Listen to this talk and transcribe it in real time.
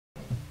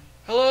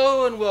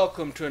Hello and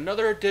welcome to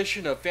another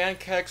edition of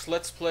Vankek's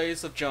Let's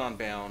Plays of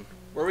Jonbound.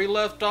 Where we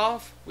left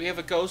off, we have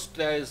a ghost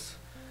that is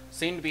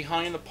seen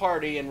behind the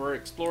party, and we're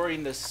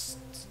exploring the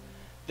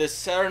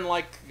Saturn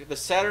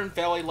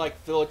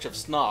Valley-like village of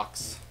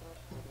Snooks.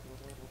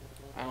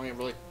 I don't even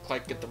really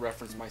quite get the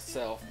reference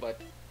myself,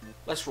 but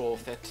let's roll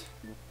with it.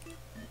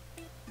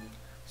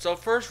 So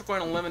first, we're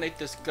going to eliminate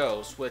this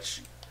ghost,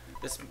 which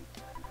this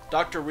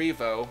Dr.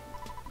 Revo,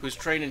 who's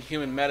trained in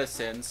human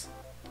medicines,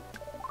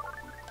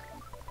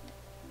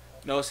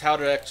 knows how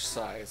to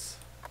exercise.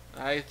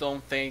 I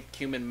don't think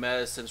human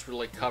medicines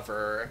really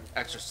cover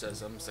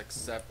exorcisms,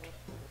 except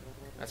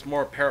that's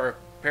more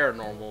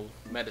paranormal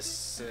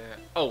medicine.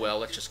 Oh well,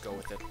 let's just go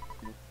with it.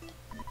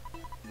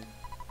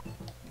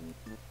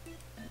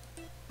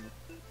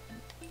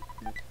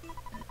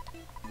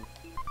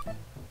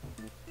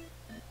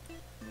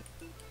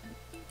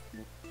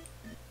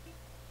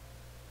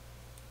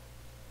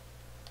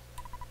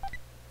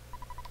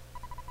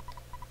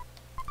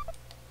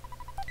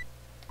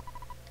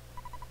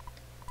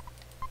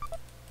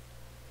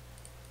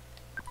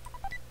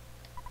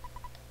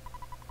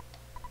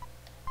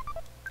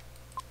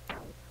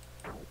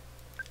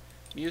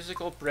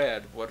 Musical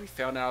bread, what we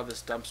found out of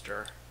this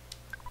dumpster.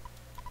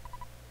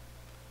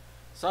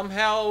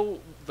 Somehow,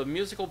 the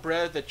musical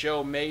bread that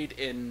Joe made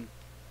in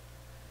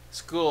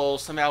school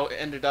somehow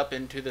ended up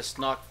into the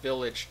Snock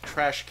Village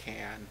trash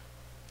can.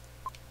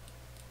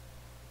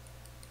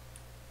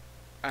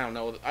 I don't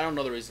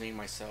know the reasoning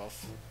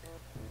myself.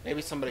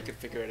 Maybe somebody could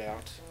figure it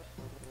out.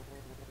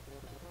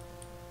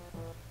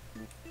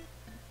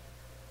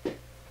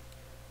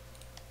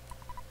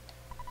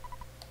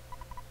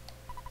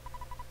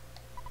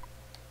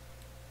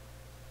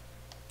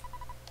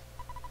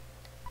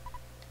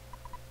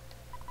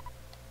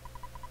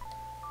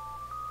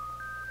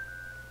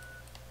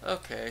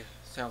 Okay,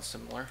 sounds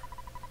similar.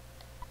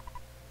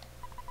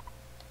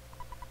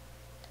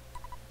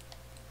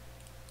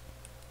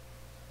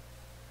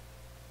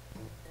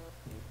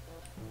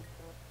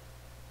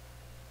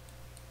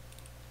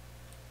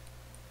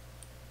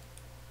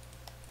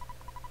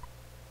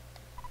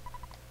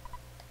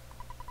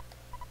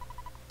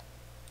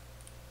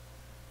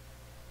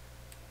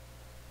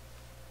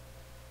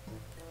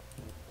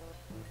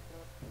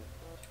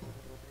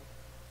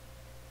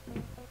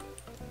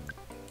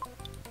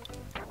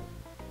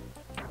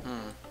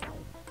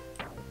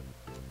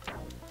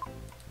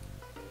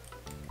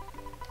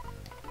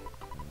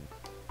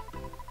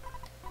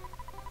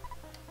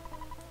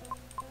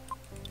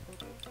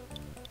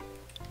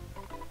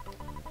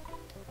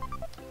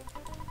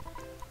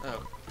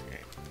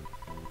 Okay.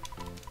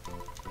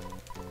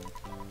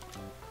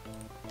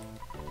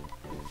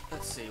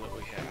 Let's see what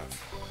we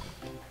have.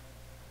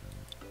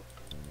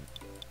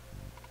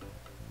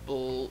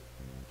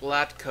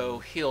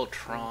 Blatco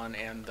Healtron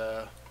and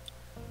the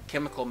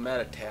Chemical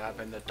Metatab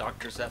and the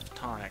Doctor's F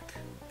Tonic.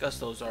 Guess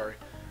those are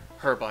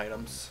herb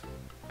items.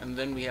 And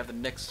then we have the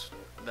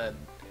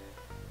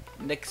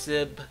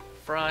Nixib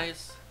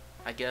fries,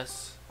 I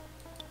guess.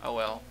 Oh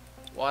well.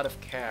 Wad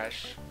of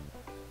cash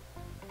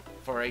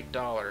for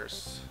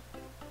 $8.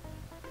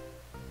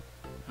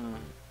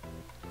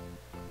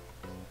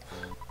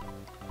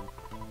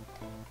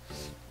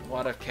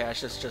 Wad of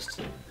cash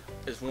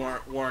is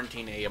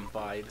warranting a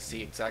buy to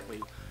see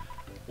exactly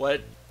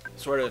what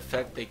sort of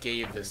effect they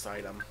gave this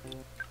item.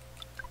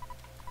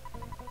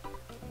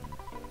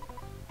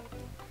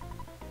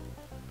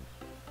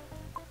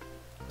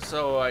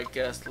 So I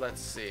guess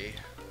let's see.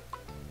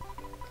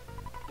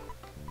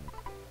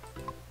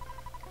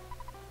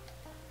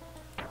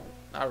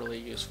 Not really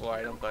a useful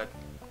item, but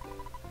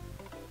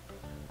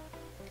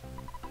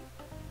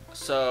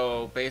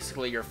so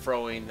basically you're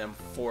throwing them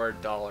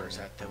 $4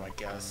 at them, I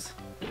guess,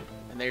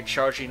 and they're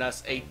charging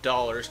us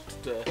 $8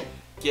 to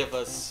give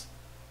us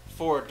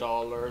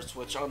 $4.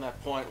 Which, on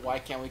that point, why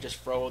can't we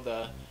just throw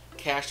the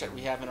cash that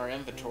we have in our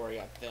inventory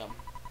at them?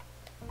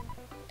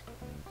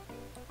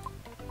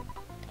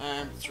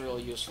 And it's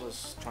really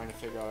useless trying to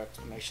figure out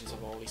explanations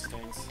of all these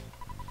things.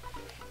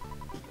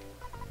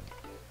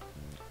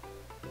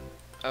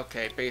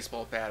 Okay,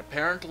 baseball bat.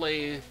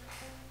 Apparently,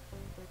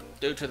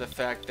 due to the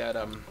fact that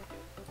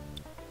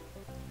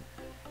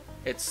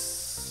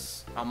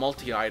it's a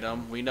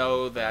multi-item, we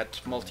know that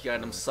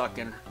multi-items suck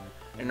in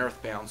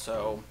Earthbound,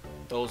 so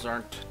those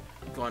aren't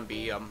going to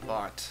be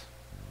bought.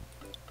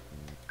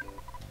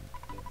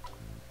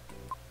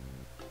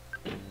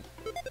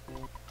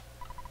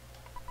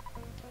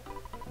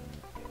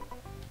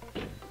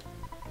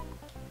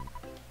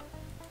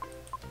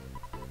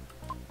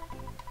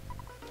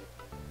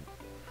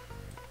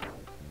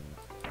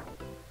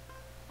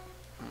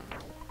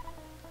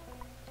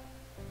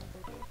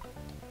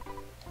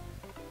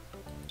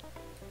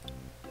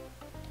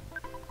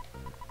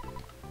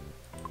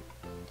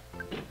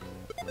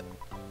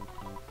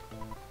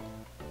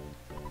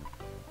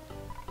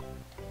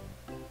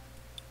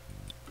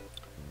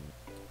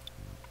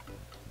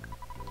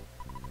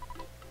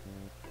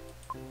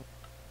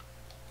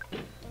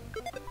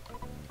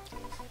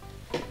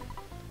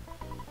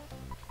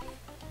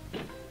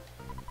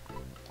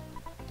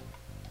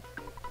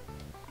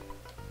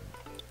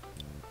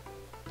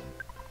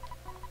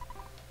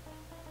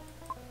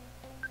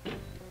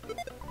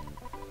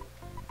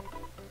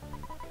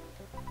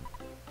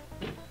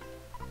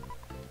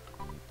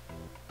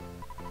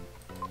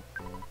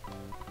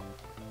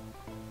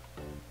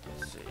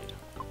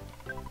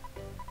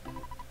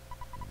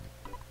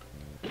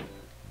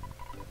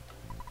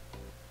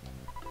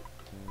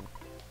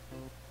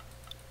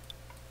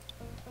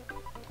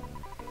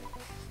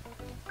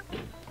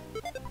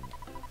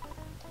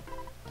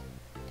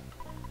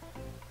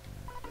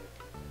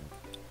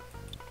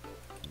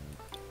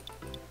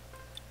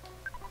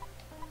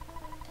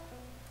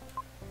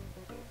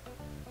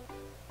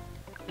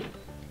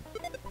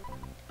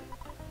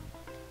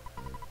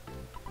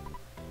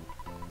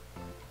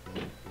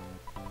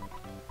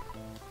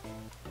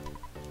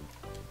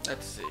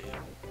 Let's see.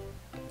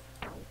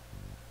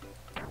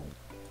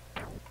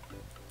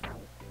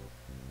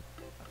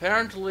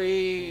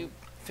 Apparently,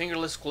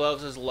 fingerless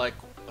gloves is like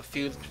a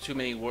few too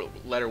many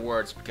letter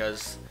words,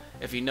 because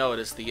if you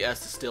notice, the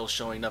S is still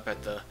showing up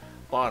at the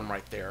bottom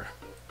right there.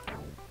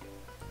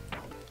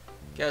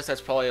 Guess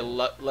that's probably a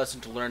lesson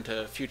to learn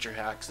to future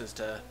hacks, is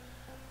to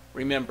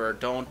remember,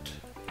 don't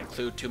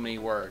include too many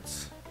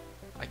words.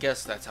 I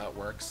guess that's how it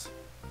works.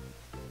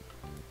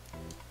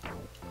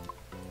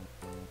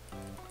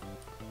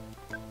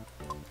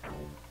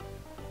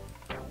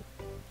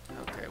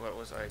 Okay, what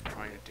was I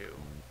trying to do?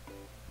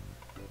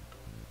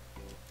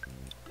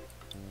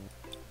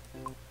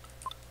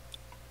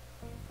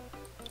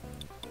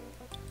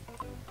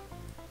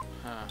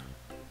 Huh.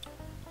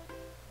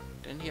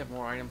 Didn't he have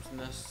more items than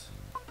this?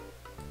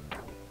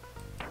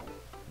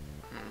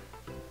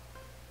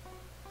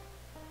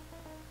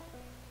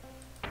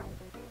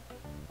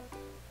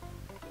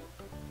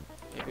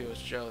 Maybe it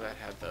was Joe that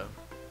had the...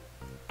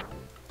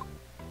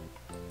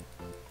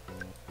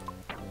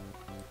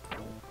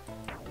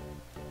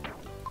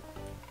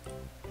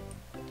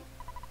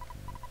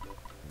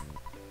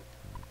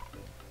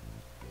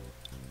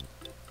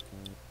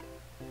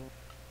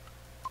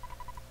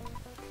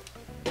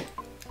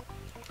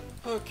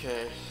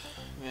 Okay,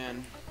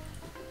 man.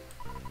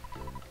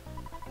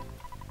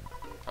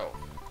 Oh.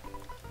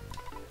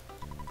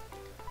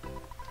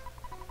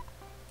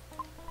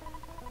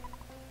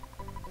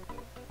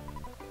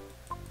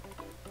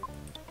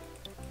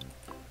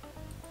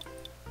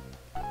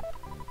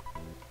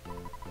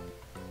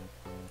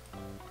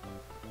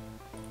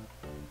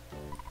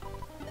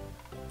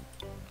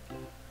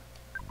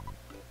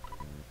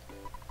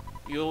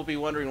 You'll be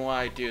wondering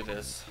why I do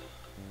this.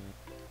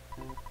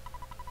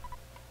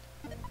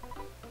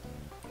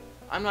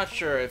 I'm not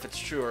sure if it's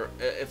true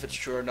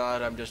or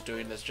not. I'm just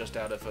doing this just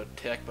out of a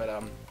tick,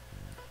 but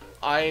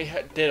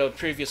I did a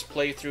previous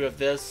playthrough of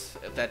this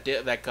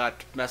that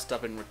got messed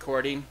up in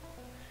recording,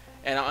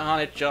 and on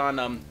it,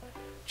 John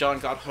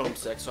got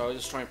homesick, so I was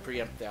just trying to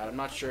preempt that. I'm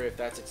not sure if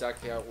that's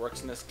exactly how it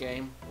works in this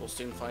game. We'll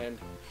soon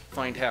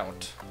find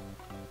out.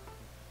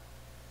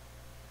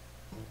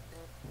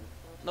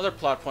 Another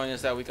plot point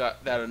is that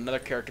another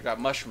character got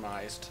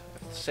mushroomized.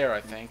 Sarah,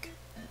 I think.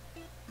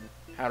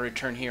 How to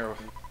return here.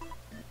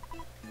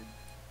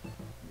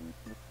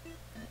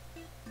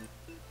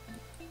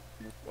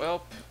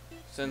 Well,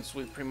 since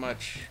we pretty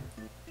much...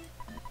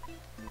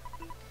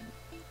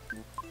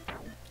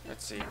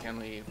 Let's see, can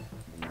we...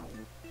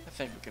 I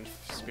think we can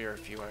spare a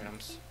few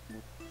items.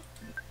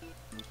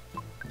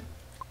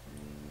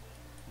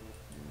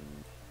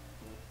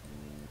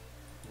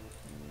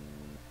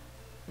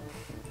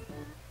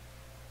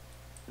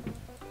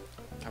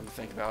 Time to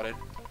think about it.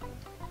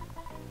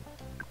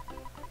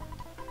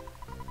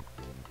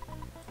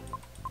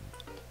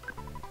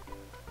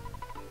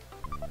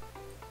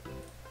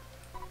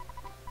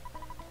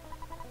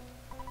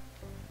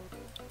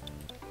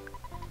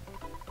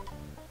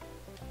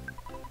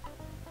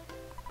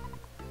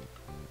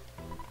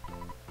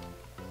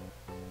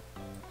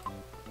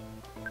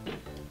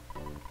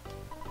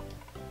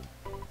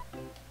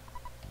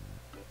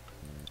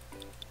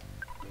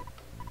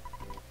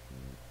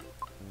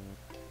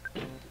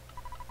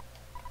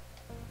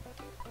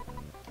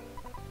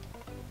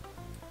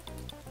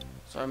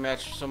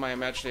 So my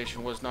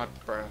imagination was not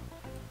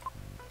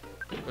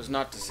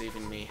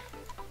deceiving me.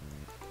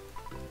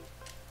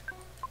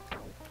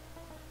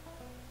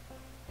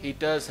 He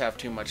does have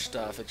too much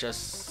stuff. It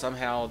just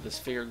somehow this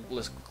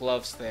fingerless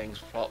gloves thing.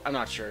 Well, I'm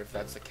not sure if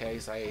that's the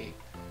case.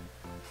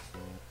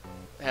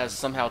 Has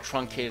somehow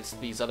truncated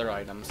these other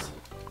items.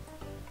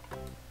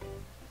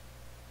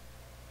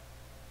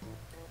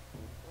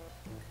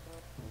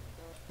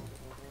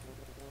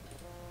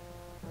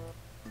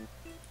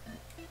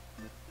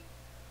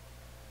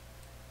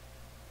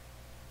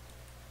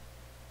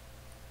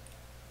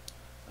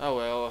 Oh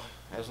well,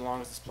 as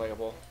long as it's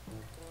playable.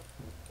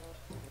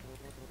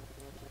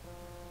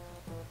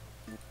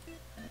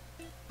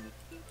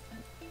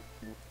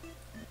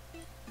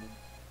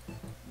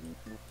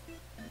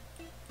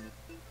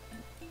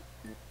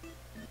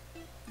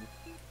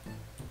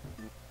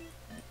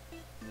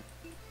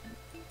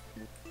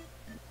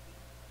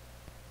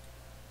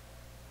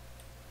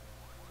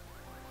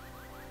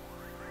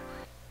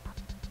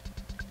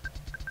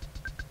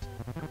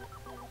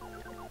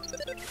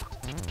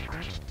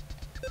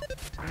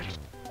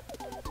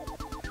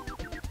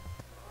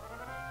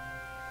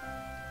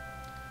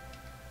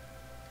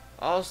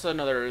 Also,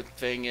 another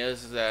thing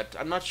is that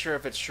I'm not sure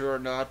if it's true or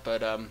not,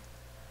 but I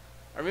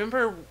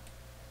remember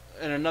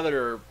in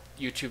another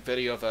YouTube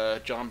video of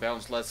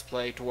Jonbound's Let's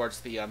Play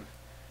towards the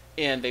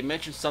end, they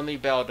mentioned something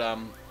about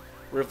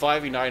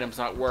reviving items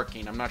not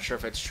working. I'm not sure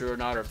if it's true or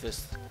not, or if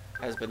this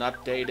has been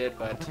updated,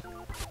 but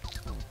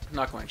I'm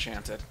not going to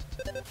chance it.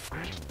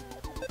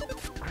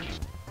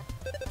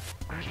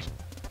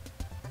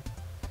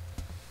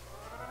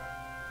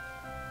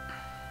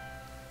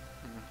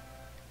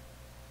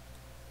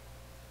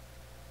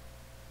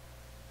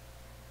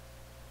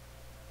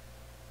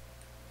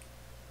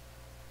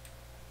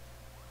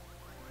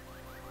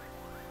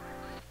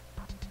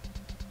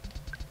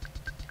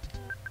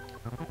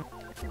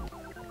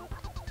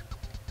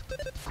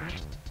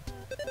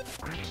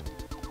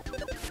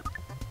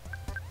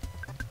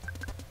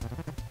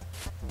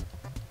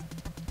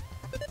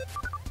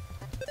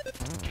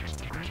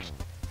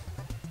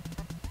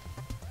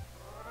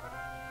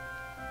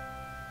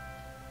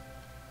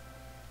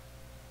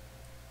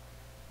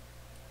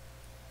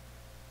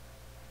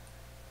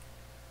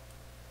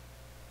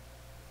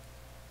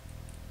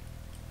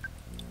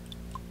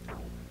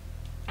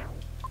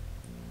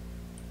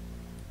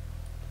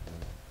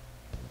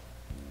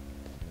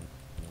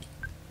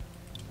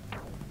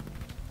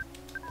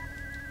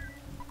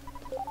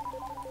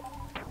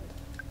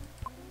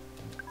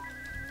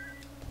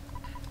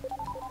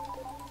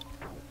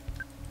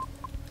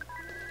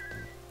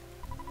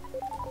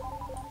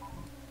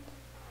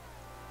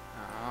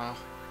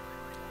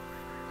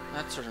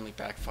 That certainly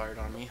backfired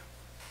on me.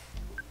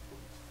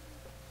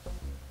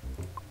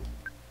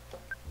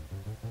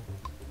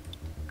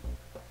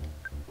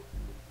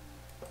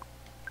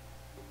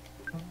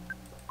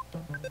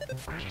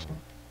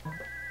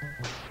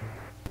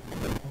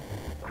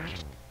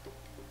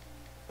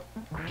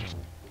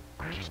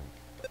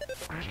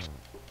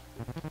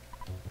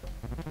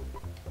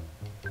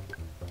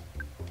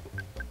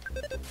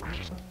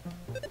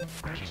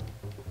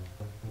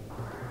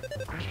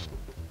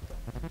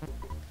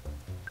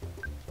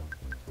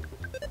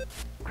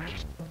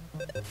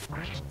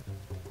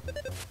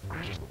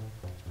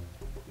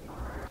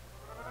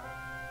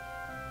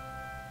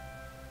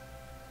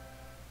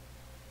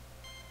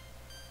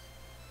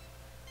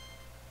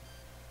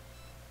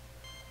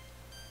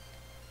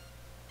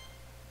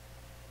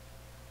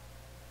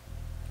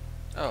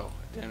 Oh,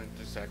 it didn't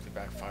exactly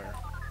backfire.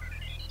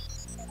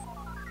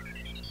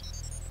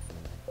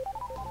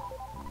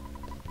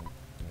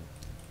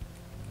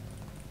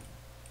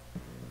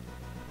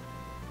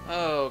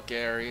 Oh,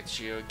 Gary, it's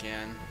you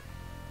again.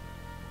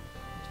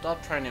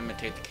 Stop trying to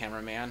imitate the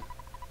cameraman,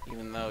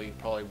 even though you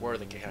probably were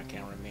the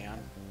cameraman.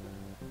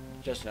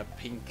 Just in a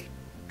pink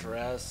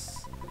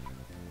dress.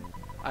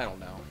 I don't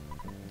know.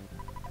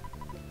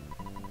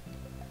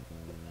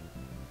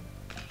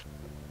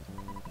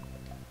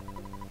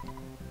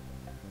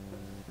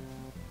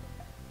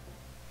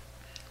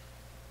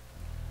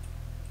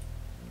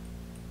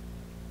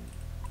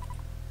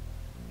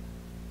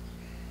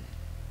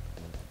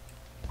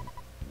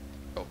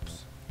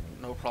 Oops.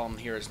 No problem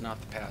here is not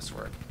the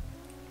password.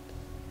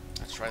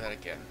 Let's try that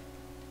again.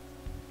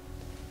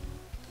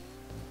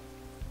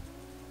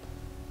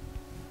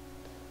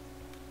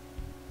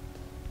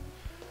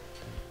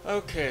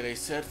 Okay, they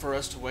said for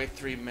us to wait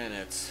 3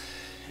 minutes.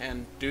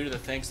 And due to the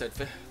things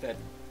that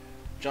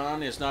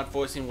John is not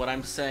voicing what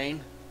I'm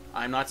saying,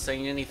 I'm not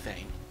saying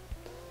anything.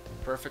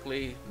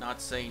 Perfectly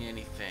not saying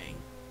anything.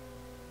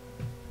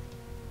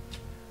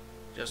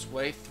 Just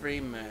wait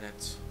 3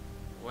 minutes.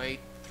 Wait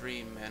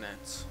 3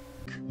 minutes.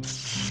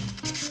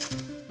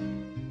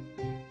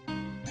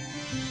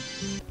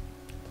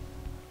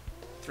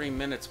 3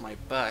 minutes, my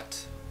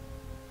butt.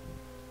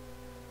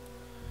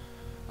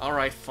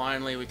 Alright,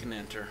 finally we can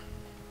enter.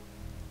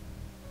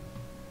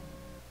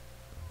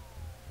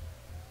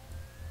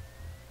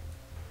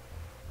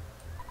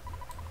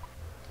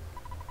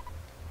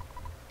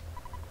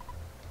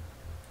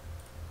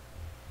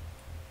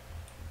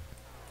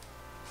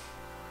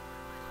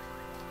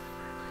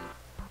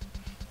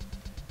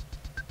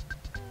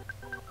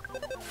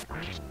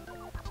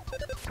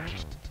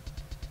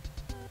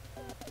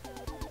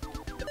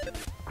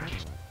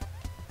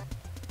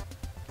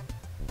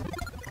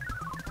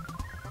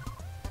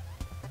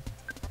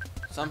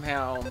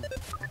 Somehow,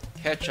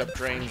 ketchup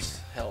drains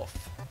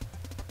health.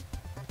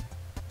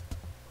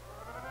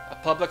 A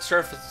public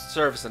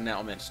service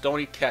announcement. Don't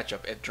eat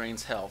ketchup, it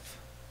drains health.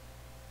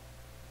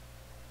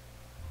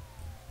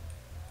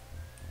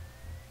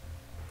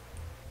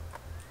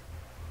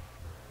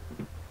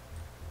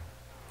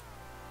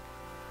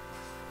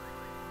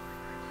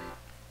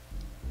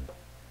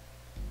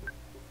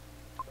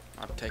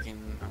 I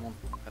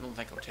don't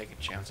think I'll take any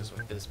chances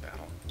with this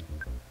battle.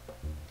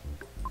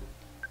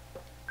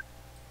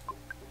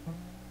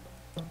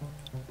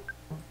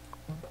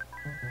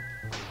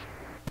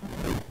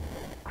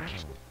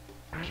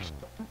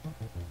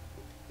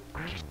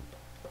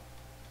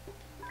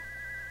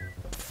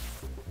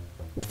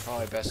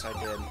 Probably best I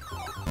did.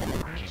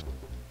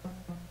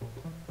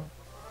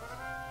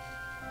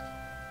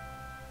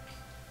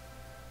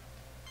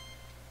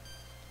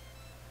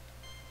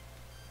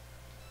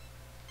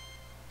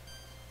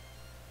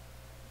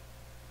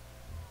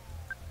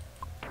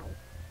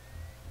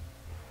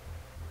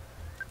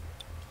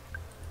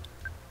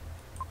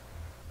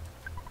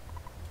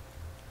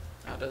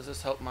 Now, does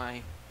this help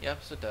my...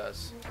 Yes, it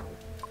does.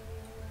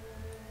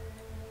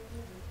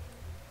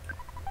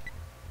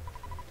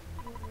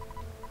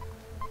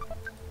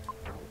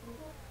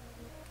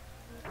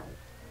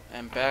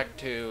 And back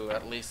to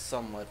at least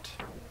somewhat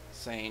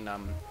sane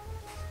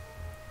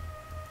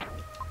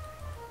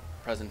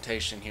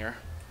presentation here.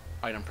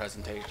 Item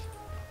presentation.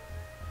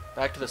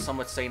 Back to the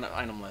somewhat sane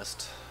item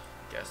list.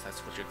 I guess that's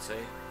what you'd say.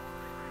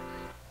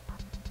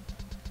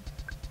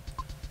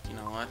 You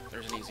know what?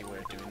 There's an easy way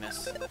of doing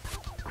this.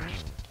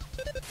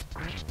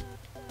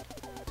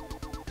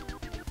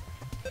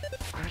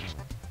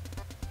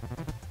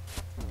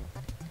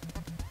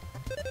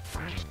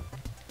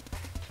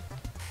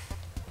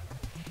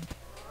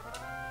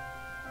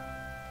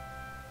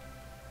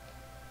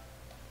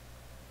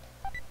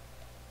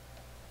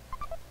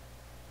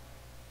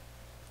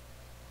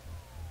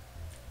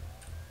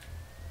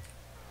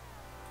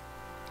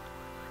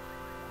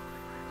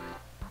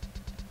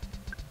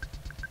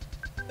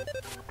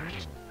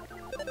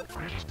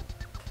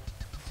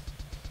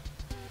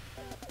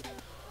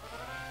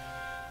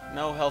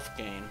 No health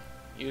gain.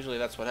 Usually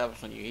that's what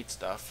happens when you eat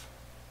stuff.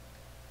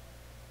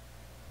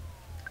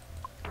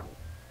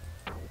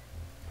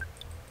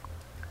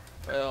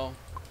 Well,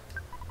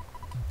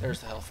 there's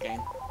the health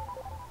gain.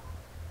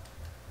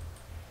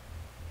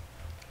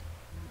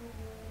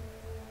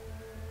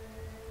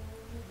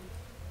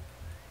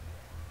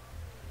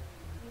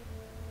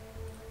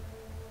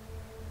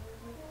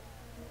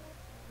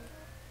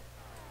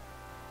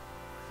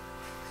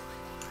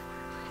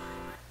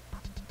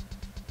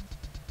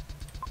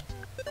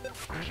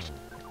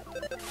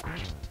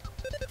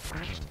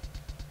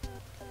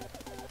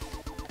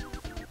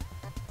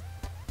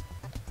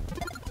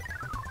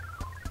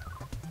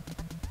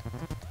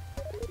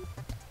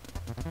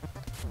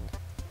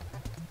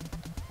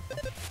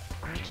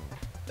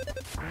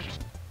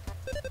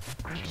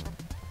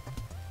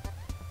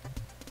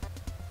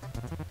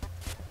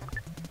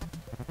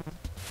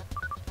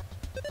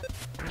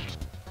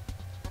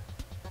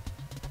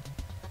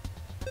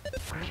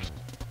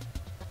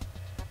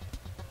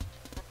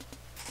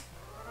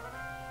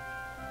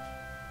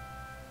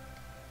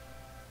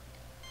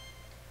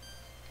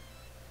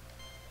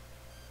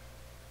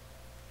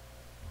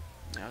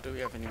 Now, do we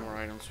have any more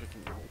items we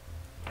can...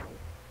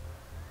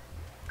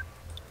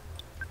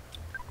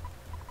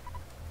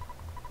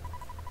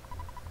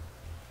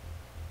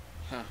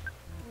 Huh.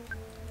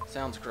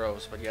 Sounds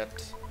gross, but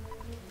yet...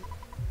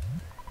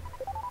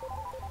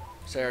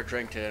 Sarah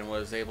drank it and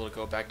was able to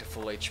go back to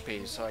full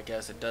HP, so I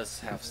guess it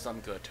does have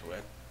some good to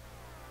it.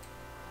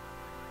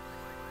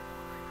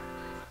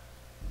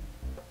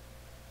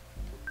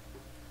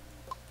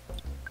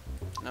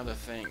 Another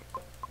thing.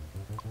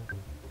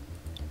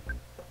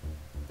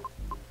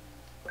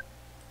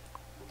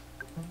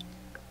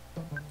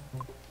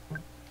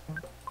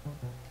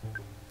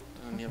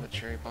 Doesn't he have a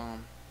cherry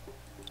bomb?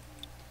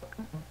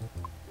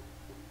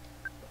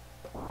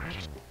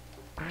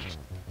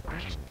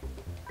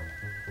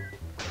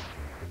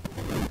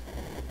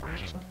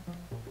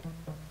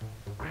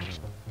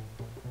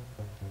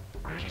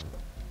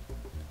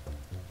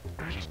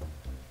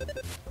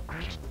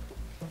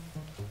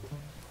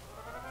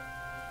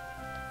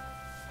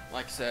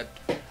 Like I said,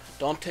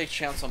 don't take a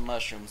chance on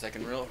mushrooms. They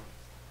can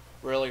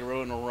really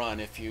ruin a run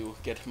if you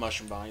get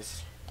mushroom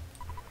eyes.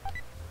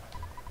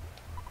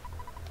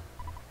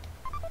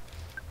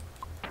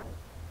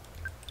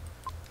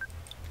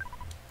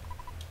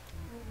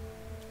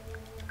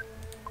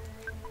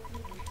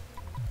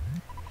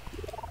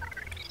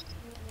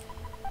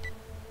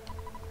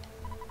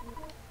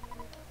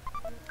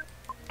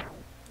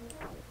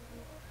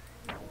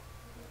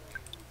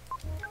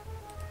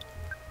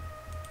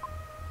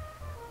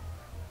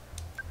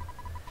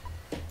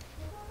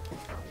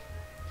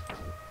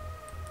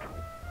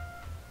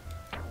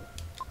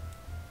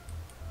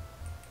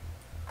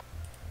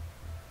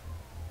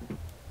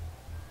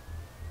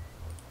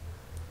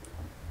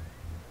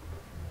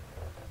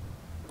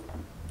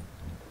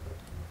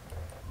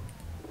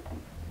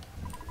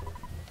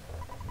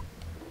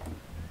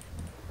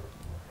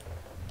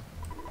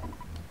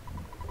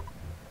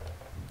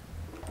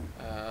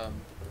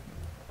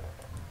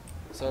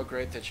 So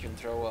great that you can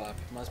throw up.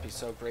 It must be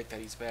so great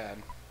that he's bad.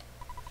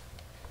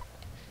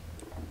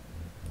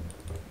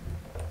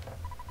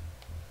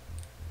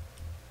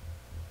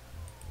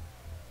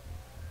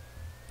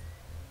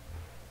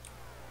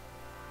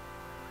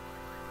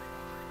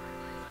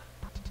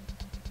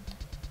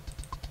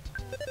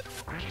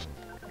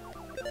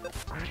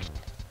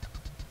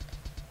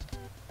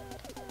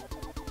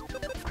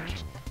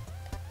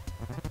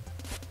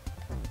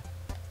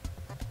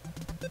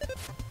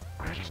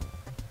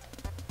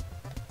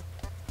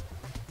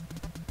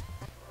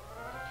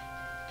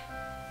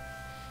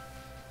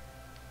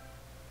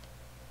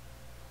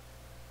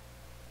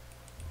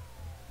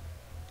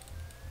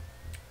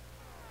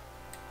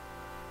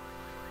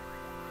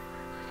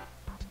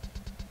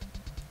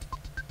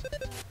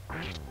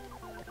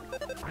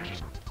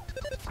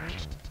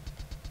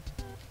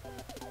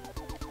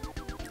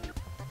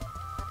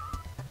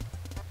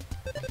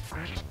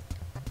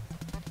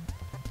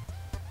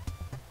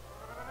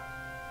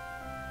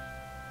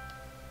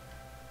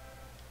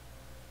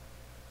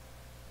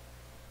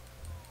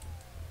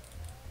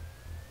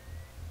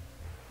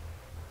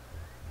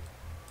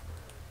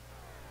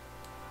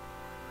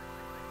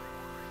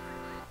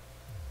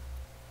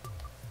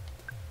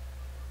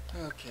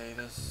 Okay,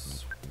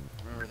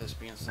 remember this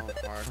being so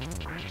hard.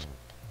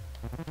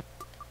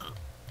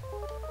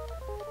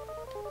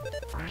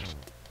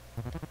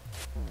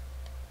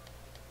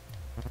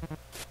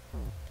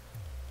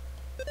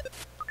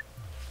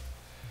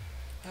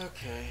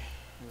 Okay,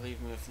 you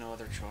leave me with no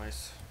other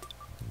choice.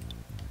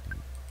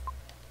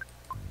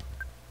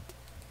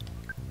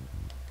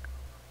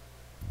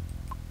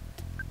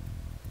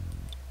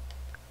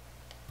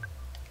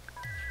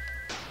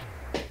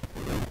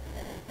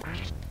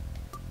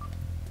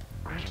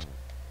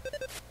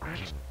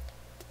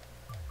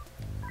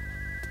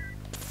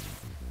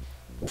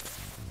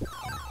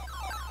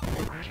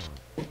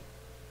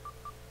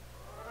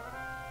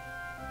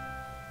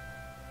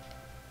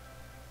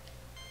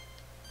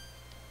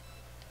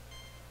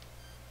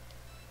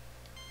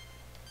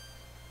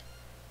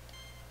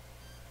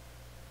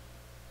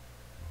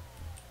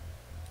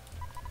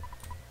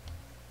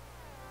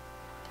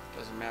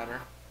 Doesn't matter.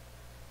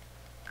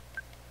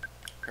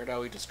 Heard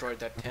how we destroyed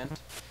that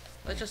tent?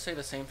 Let's just say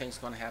the same thing's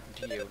going to happen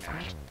to you now.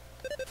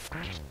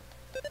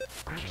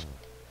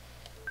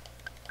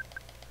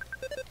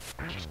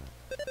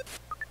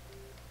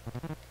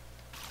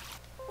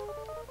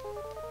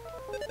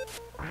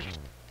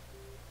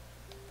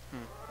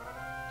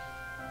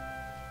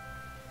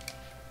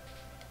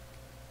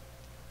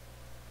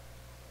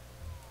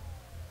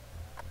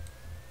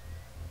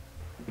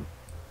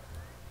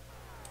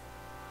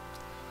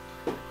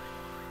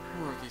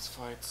 More of these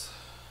fights.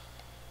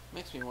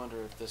 Makes me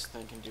wonder if this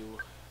thing can do...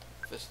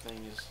 if this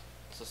thing is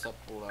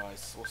susceptible to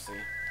ice. We'll see.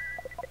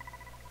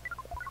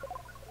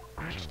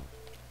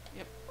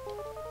 Yep.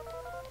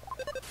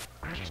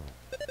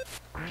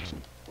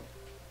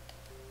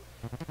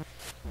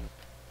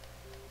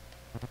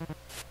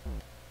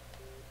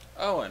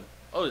 Owen.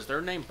 Oh, is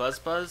their name Buzz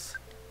Buzz?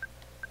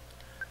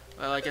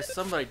 Well, I guess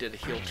somebody did a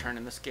heel turn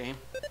in this game.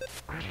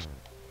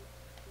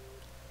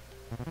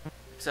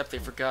 Except they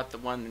forgot the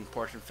one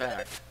important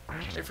fact.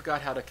 They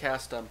forgot how to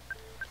cast a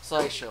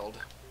Slice Shield.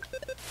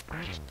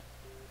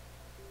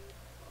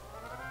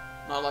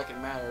 Not like it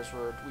matters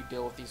where we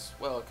deal with these.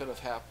 Well, it could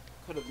have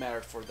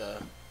mattered for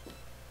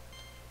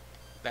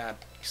that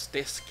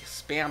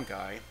spam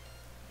guy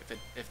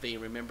if they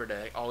remember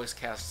to always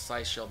cast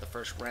Slice Shield the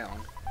first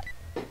round.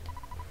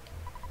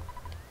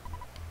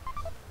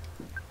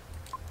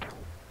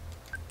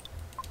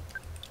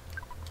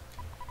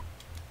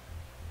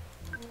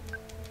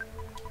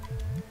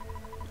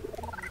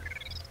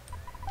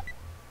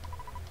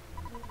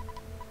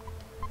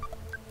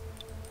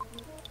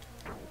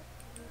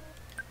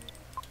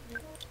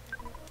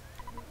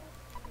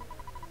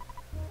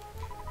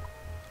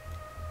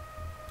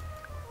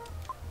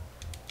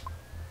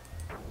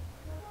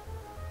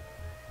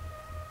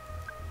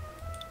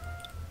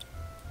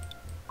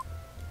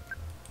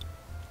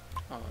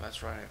 Oh,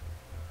 that's right.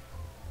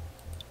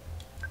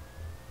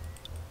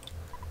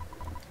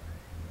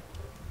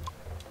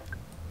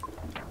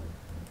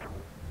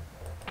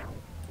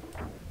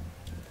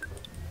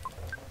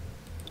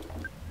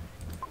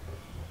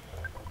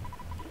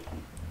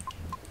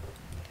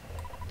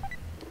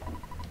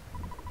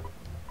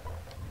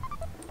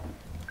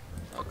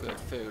 Oh, good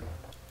food.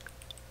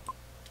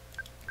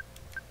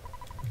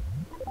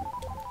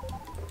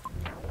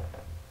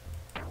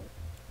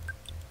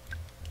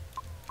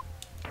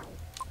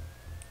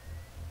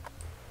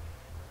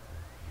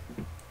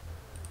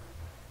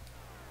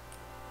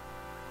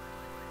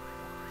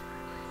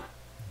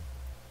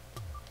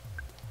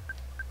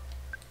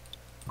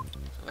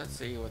 Let's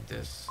see what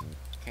this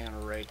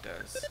counter rate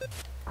does.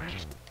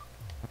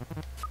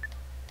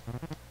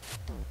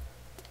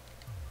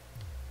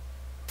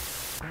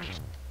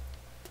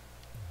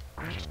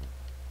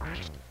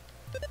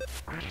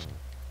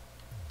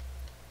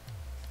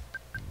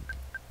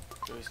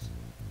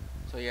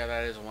 So yeah,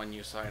 that is a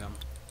one-use item.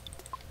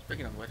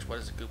 Speaking of which, what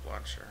is a goop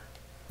launcher?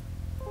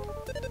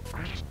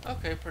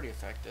 Okay, pretty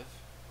effective.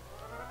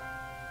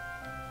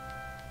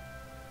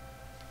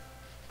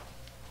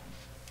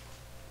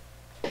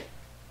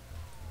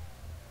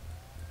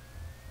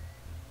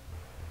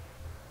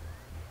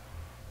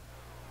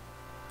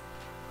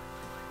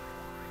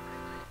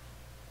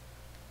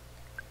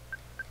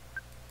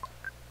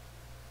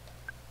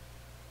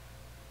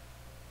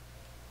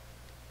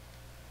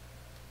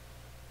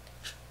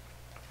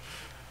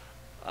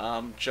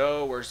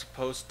 Joe, we're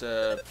supposed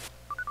to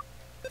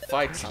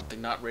fight something,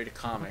 not read a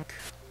comic.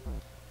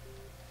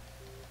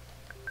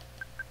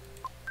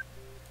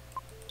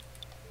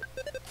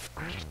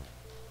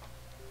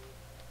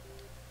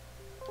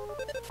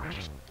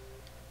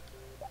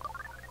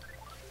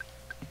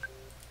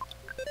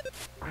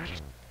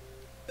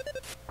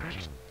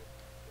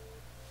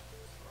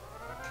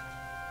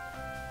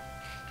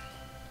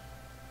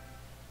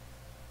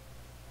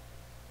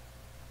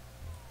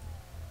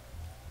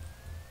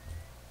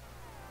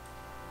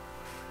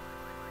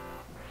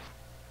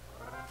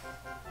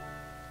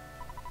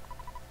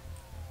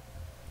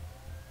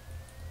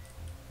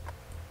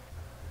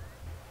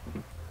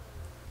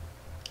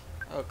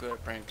 Oh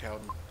good, Brain Toad.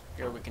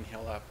 Here we can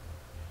heal up.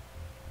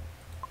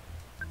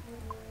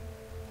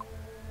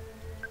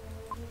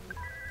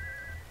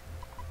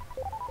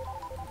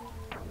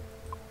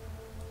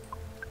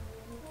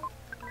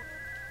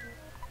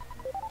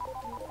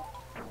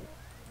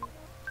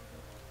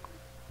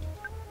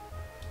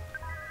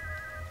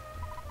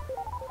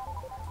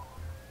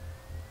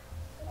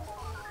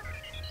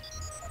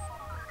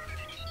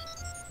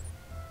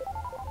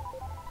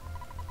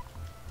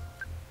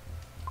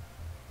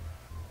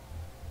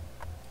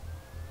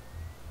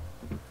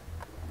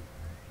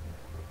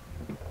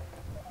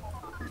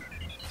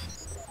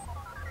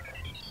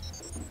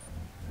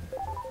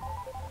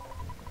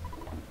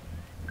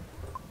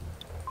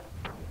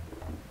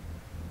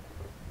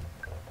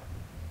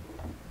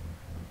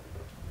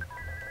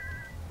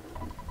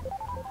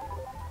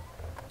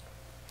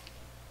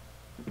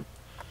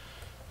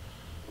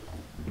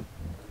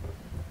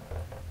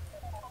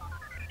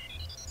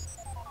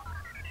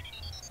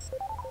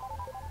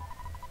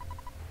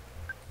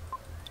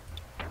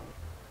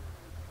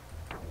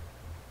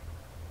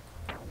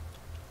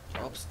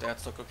 Hope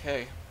stats look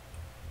okay.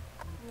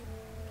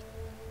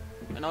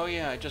 And oh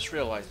yeah, I just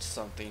realized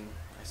something.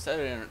 I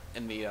said it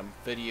in the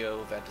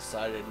video that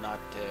decided not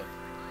to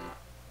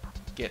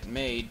get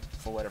made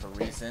for whatever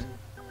reason.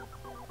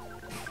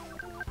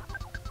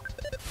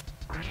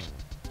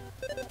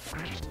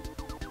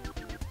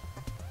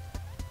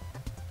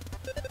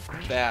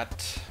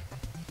 That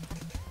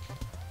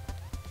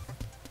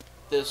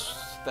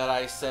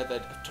I said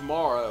that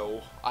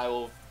tomorrow I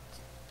will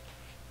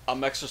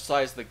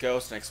exercise the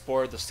ghost and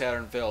explore the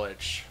Saturn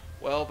Village.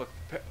 Well,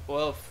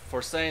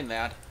 for saying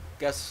that, I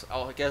guess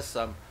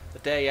the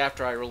day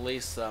after I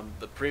release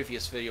the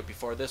previous video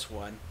before this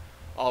one,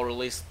 I'll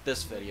release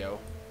this video.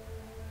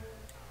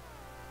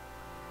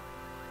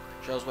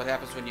 Shows what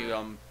happens when you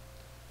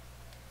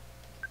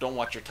don't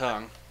watch your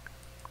tongue.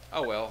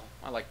 Oh well,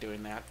 I like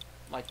doing that.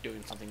 I like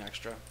doing something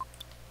extra.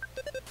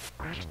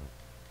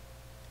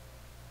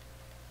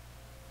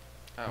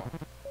 Oh.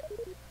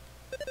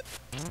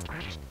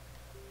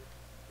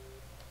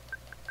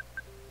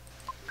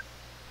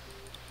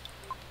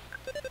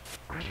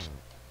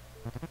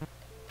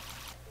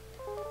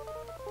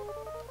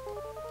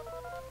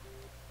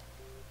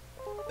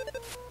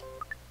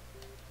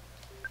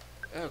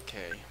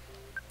 Okay.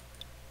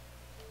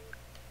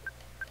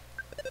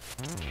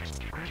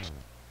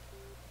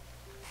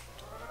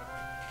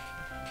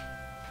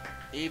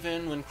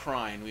 Even when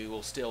crying, we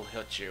will still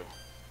hit you.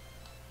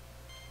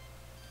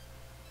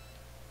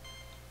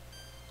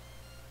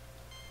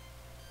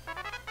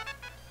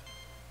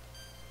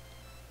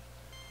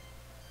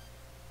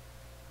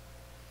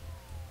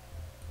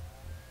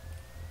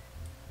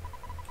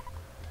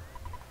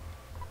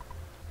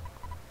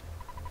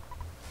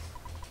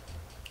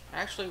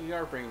 Actually, we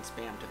are bringing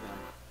spam to them.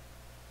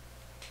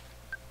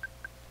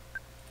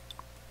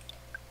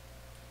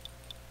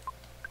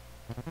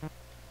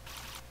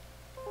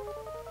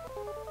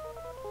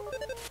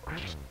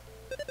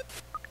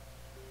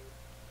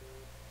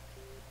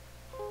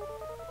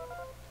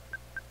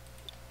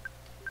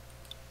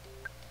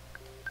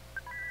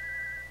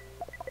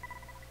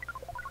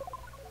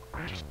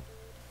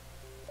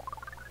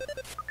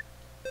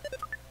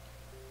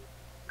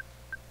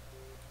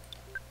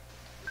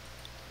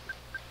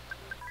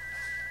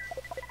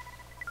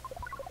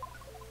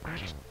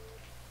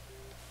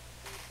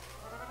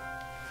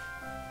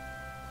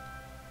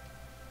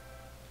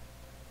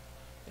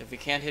 If we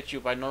can't hit you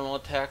by normal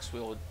attacks,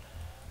 we'll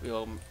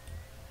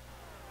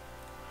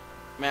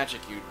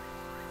magic you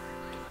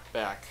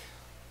back.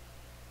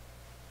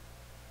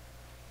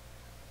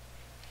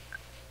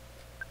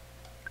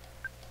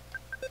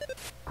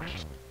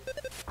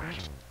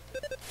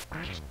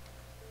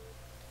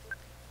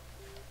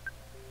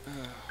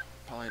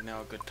 Probably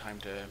now a good time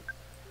to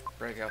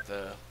break out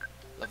the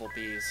level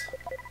Bs.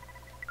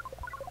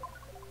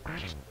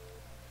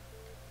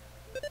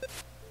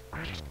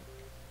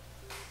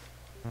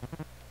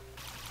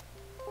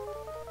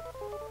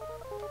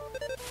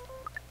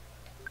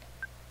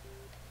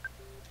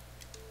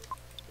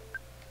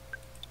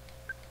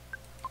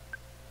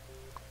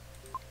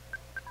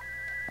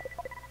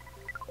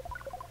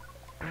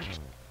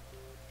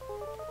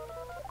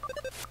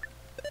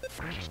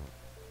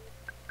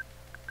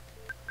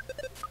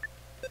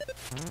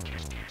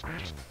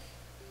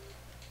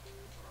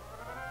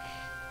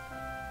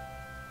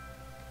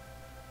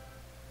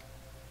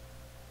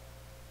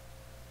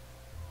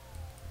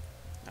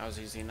 That was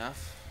easy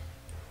enough.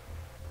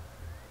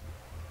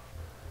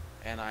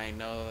 And I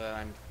know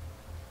that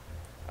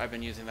I've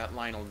been using that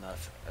line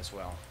enough as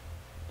well.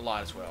 A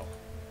lot as well.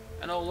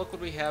 And oh, look what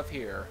we have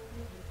here.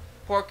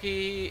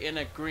 Porky in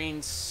a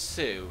green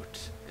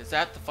suit. Is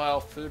that the vile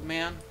food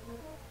man?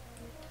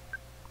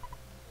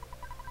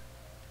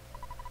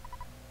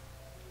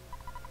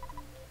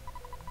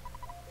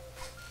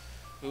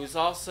 Who's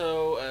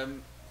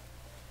also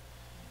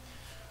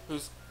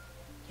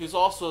who's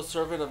also a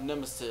servant of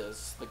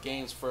Nemesis, the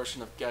game's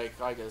version of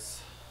Gygas,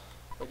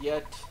 but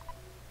yet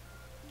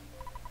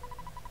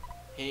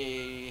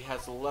he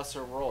has a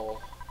lesser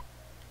role.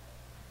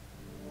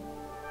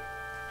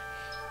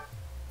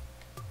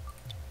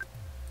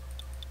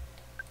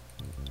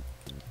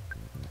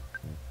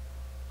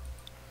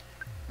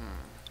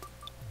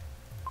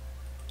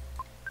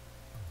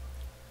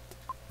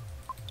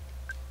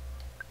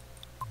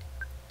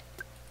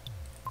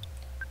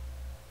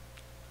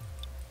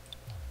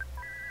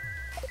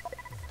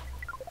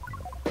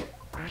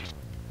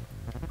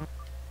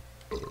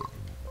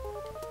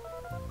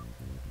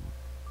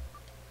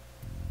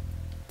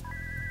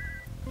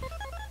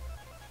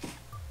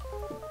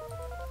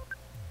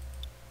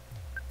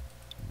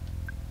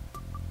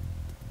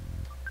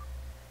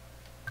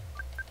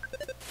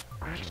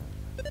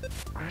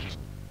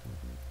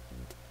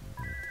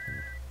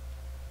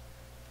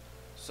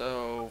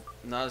 So,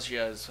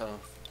 nausea is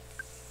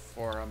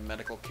for a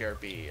medical care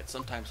B. It's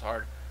sometimes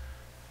hard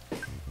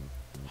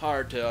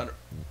to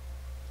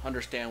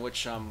understand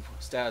which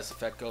status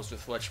effect goes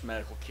with which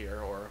medical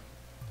care or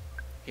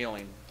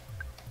healing.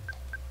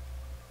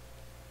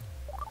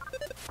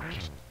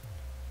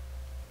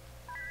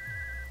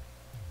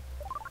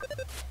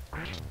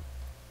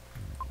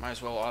 Might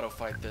as well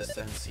auto-fight this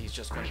since he's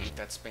just going to eat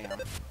that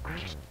spam.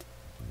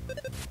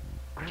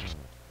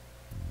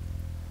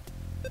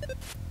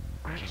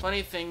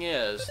 Funny thing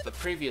is, the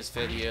previous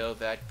video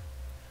that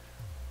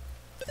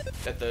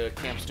the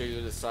camp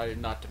studio decided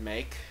not to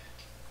make,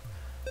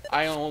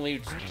 I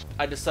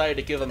decided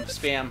to give him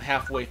spam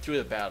halfway through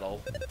the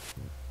battle.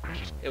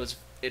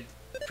 It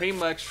pretty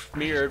much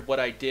mirrored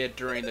what I did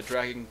during the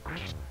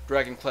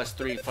Dragon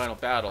Quest III final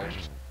battle.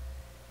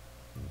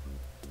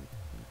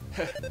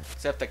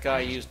 Except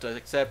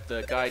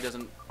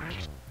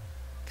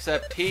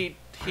he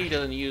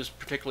doesn't use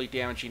particularly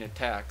damaging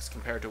attacks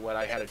compared to what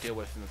I had to deal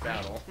with in the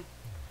battle.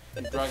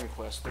 In Dragon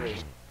Quest III,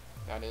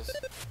 that is.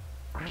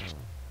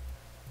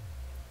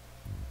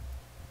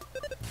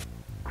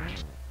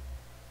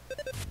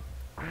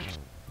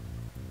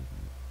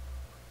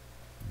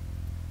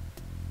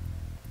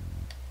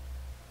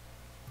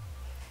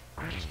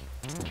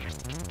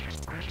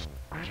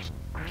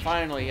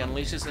 Finally,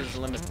 unleashes his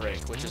limit break,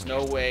 which is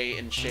no way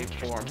in shape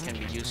form can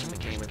be used in the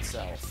game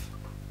itself.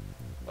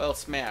 Well,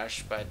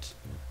 smash, but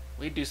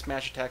we do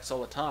smash attacks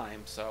all the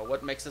time, so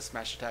what makes this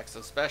smash attack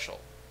so special?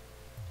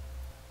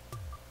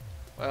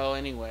 Well,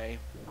 anyway,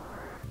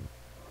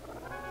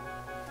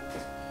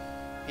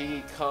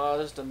 he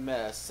caused a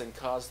mess and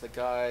caused the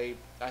guy,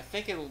 I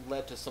think it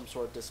led to some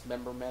sort of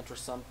dismemberment or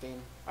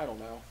something. I don't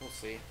know, we'll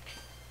see.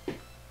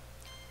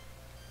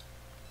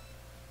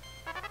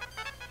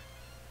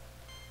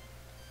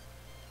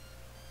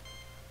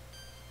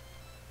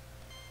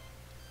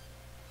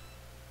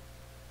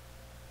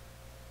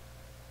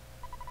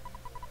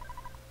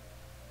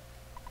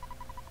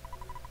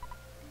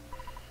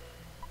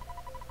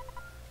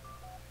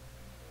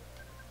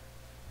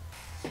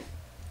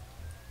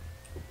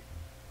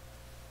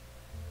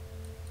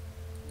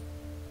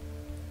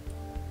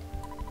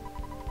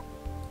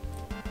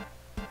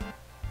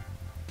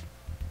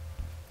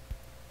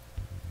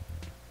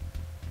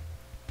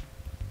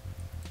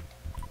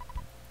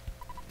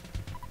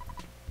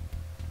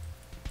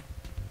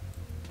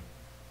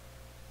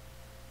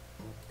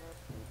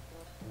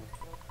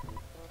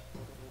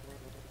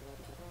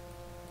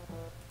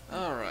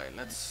 Alright,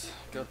 let's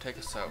go take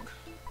a soak.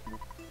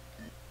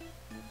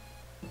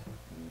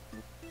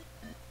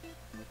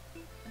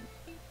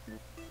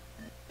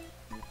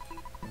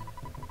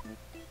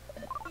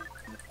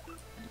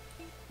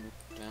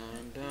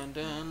 Dun dun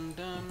dun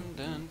dun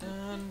dun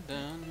dun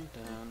dun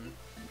dun.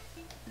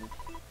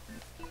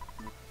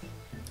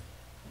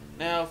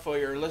 Now for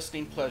your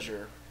listening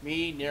pleasure,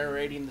 me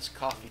narrating this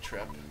coffee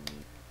trip.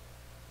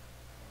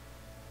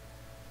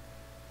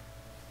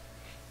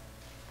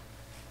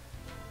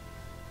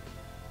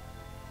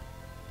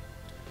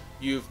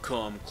 You've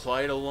come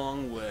quite a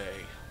long way.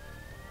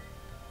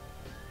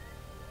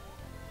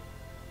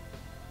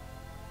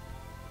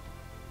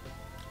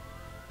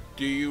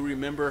 Do you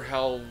remember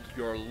how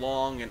your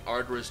long and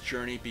arduous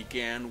journey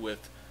began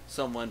with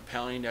someone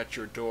pounding at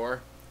your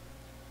door?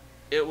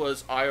 It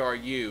was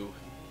IRU,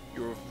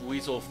 your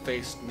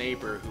weasel-faced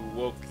neighbor who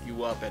woke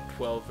you up at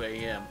 12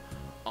 a.m.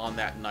 on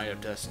that night of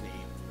destiny.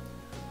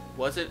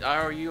 Was it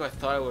IRU? I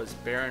thought it was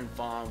Baron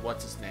von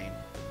what's-his-name.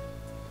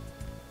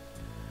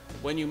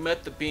 When you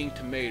met the being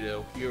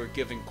tomato, you were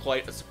given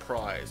quite a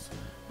surprise,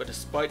 but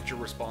despite your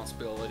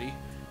responsibility,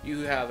 you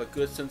have a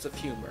good sense of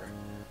humor.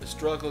 The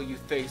struggle you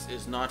face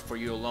is not for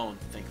you alone,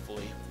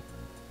 thankfully.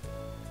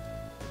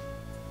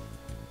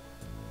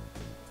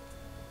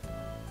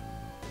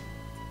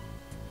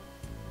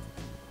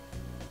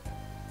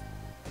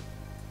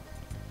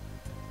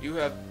 You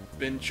have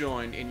been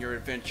joined in your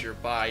adventure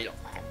by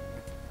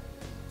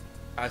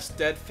a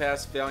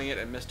steadfast, valiant,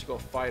 and mystical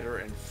fighter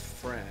and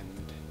friend.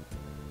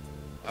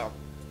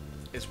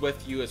 Is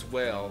with you as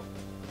well.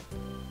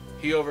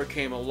 He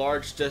overcame a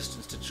large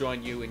distance to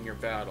join you in your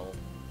battle.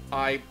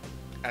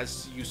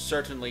 As you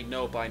certainly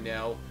know by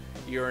now,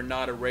 you are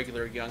not a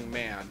regular young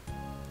man.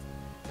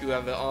 You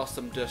have an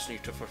awesome destiny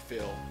to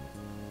fulfill.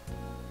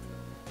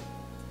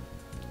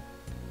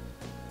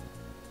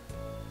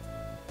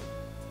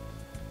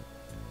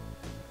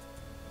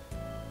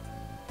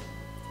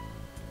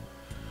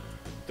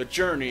 The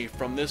journey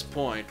from this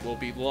point will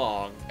be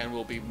long and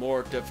will be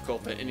more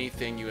difficult than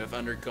anything you have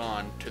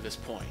undergone to this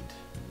point.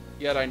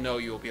 Yet I know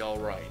you will be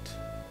alright.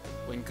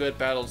 When good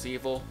battles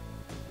evil,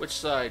 which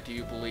side do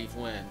you believe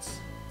wins?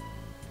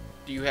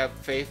 Do you have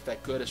faith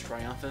that good is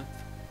triumphant?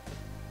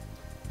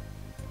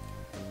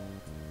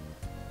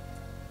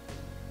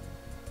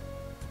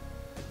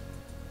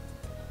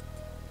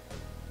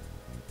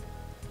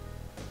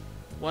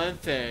 One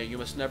thing you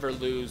must never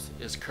lose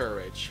is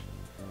courage.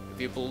 If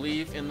you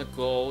believe in the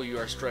goal you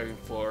are striving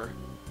for,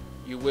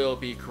 you will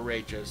be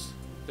courageous.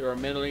 There are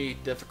many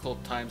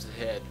difficult times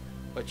ahead,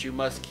 but you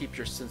must keep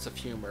your sense of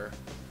humor,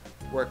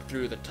 work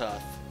through the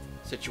tough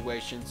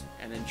situations,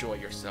 and enjoy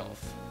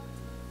yourself.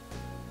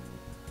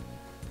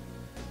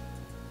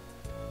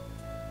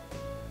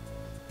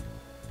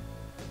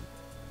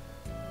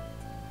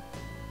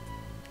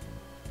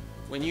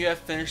 When you have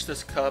finished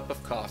this cup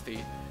of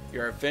coffee,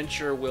 your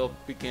adventure will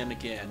begin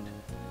again.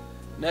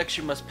 Next,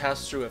 you must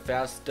pass through a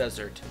vast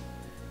desert.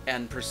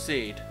 and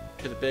proceed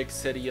to the big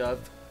city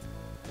of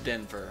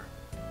Denver,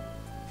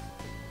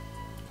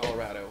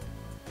 Colorado.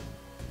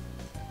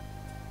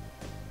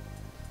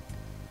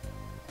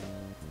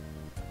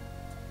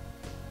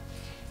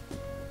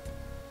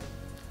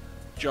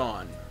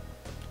 John,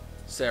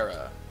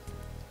 Sarah,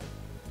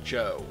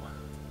 Joe.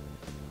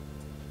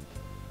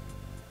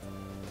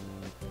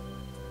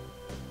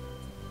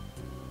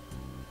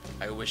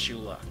 I wish you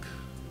luck.